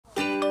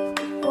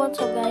what's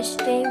up guys,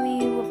 today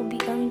we will be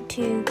going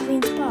to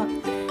Queen's Park.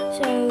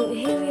 So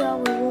here we are,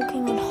 we're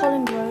walking on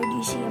Holland Road.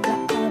 You see a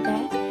black car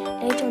there.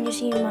 Later on you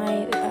see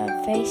my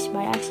face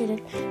by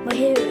accident. But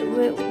here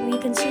we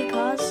can see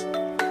cars.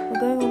 We're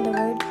going on the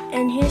road.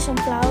 And here's some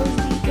flowers.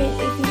 If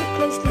you look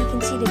closely you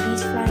can see the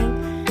bees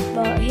flying.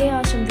 But here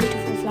are some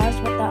beautiful flowers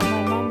that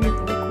my mum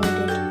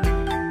recorded.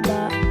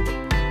 But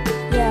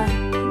yeah,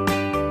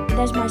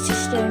 there's my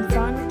sister in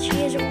front.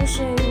 She is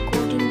also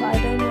recording, but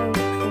I don't know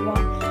for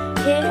what.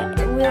 Here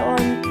we're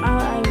on,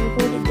 I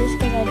recorded this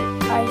because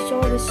I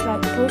saw this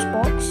like post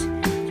box,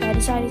 so I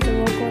decided to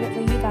record it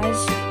for you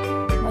guys.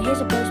 But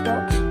here's a post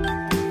box,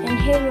 and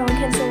here we're on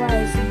Kensal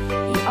Rise.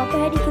 Up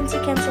ahead you can see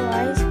Kensal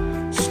Rise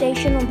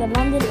station on the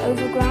London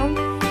Overground,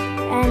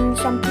 and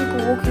some people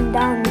walking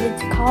down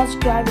with cars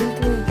driving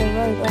through the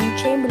road on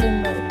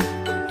Chamberlain Road.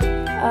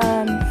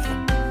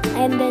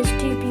 And there's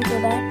two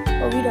people there,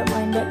 but we don't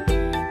mind it.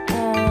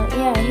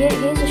 Yeah,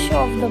 here's a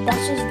shot of the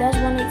buses. There's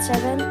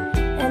 187,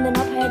 and then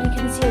up ahead you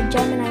can see a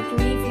Gemini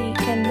 3 if you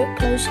can look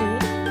closely,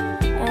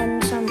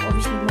 and some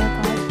obviously more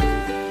cars,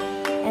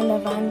 and a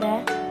van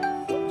there.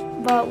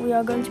 But we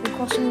are going to be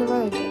crossing the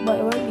road, but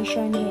it won't be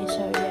shown here,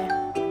 so yeah.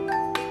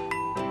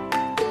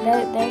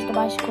 There's the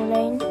bicycle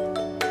lane,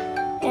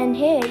 and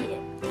here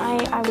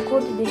I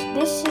recorded this.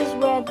 This is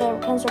where the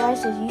Kensal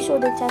Rise is. You saw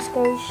the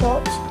Tesco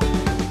shops,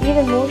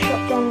 even more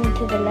shops down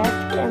to the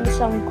left, and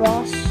some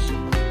grass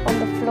on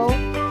the floor.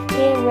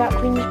 Here we're at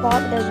Queen's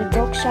Park. There's a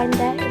dog sign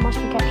there, it must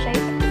be kept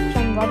safe.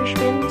 Some rubbish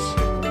bins,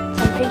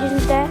 some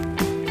pigeons there,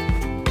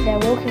 they're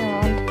walking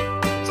around.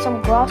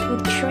 Some grass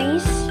with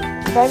trees,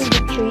 very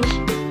big trees,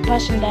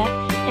 person there,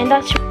 and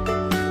that's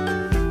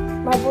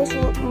my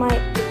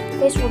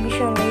face will be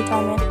shown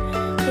later, man.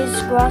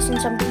 Here's grass and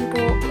some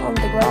people on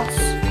the grass.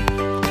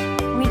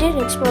 We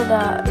didn't explore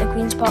the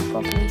Queen's Park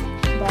properly,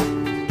 but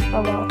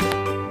oh well.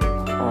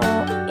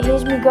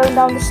 Here's me going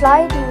down the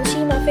slide. You will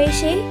see my face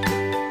here.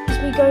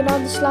 Here's me going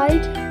down the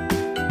slide.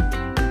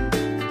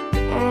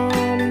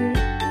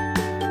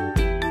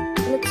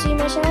 Let's see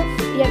myself.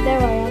 Yeah, there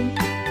I am.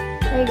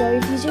 There you go.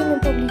 If you zoom in,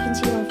 probably you can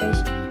see my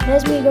face.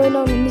 There's me going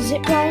down the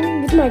zip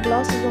line with my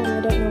glasses on.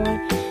 I don't know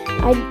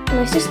why.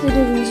 My sister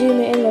didn't zoom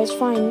it in, but it's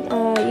fine.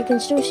 You can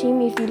still see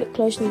me if you look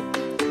closely.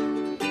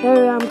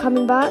 There I am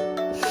coming back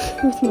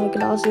with my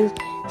glasses.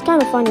 It's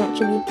kind of funny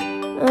actually.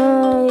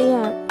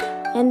 Yeah.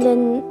 And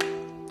then,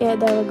 yeah,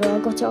 there we go. I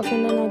got it off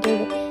and then I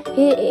gave it.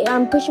 Here,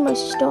 I'm pushing my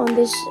sister on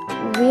this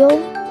wheel,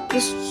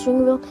 this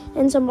swing wheel,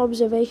 and some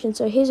observations.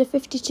 So here's a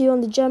 52 on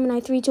the Gemini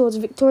 3 towards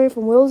Victoria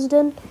from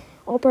Willesden.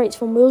 Operates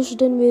from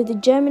Willesden with the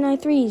Gemini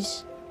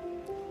 3s.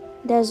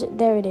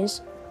 There it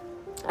is.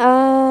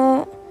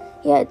 Yeah,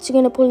 it's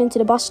going to pull into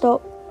the bus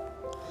stop.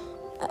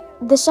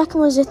 The second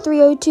was the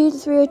 302. The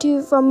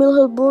 302 from Mill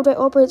Hill Broadway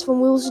operates from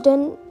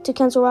Willesden to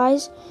Kensal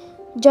Rise.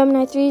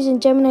 Gemini 3s and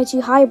Gemini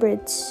 2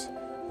 hybrids.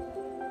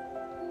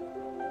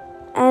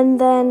 And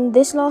then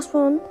this last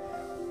one,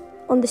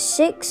 on the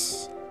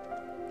 6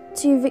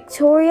 to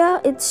Victoria,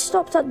 it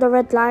stopped at the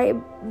red light,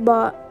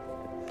 but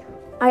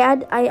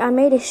I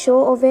made a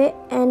short of it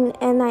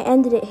and I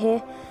ended it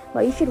here,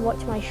 but you should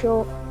watch my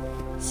short.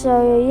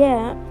 So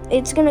yeah,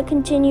 it's gonna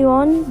continue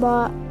on,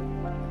 but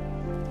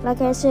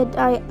like I said,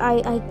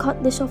 I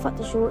cut this off at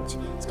the shorts.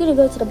 It's gonna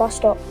go to the bus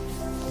stop,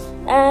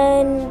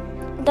 and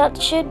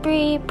that should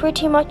be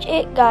pretty much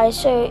it, guys.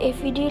 So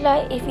if you do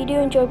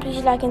enjoy,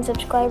 please like and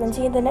subscribe, and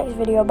see you in the next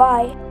video.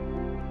 Bye.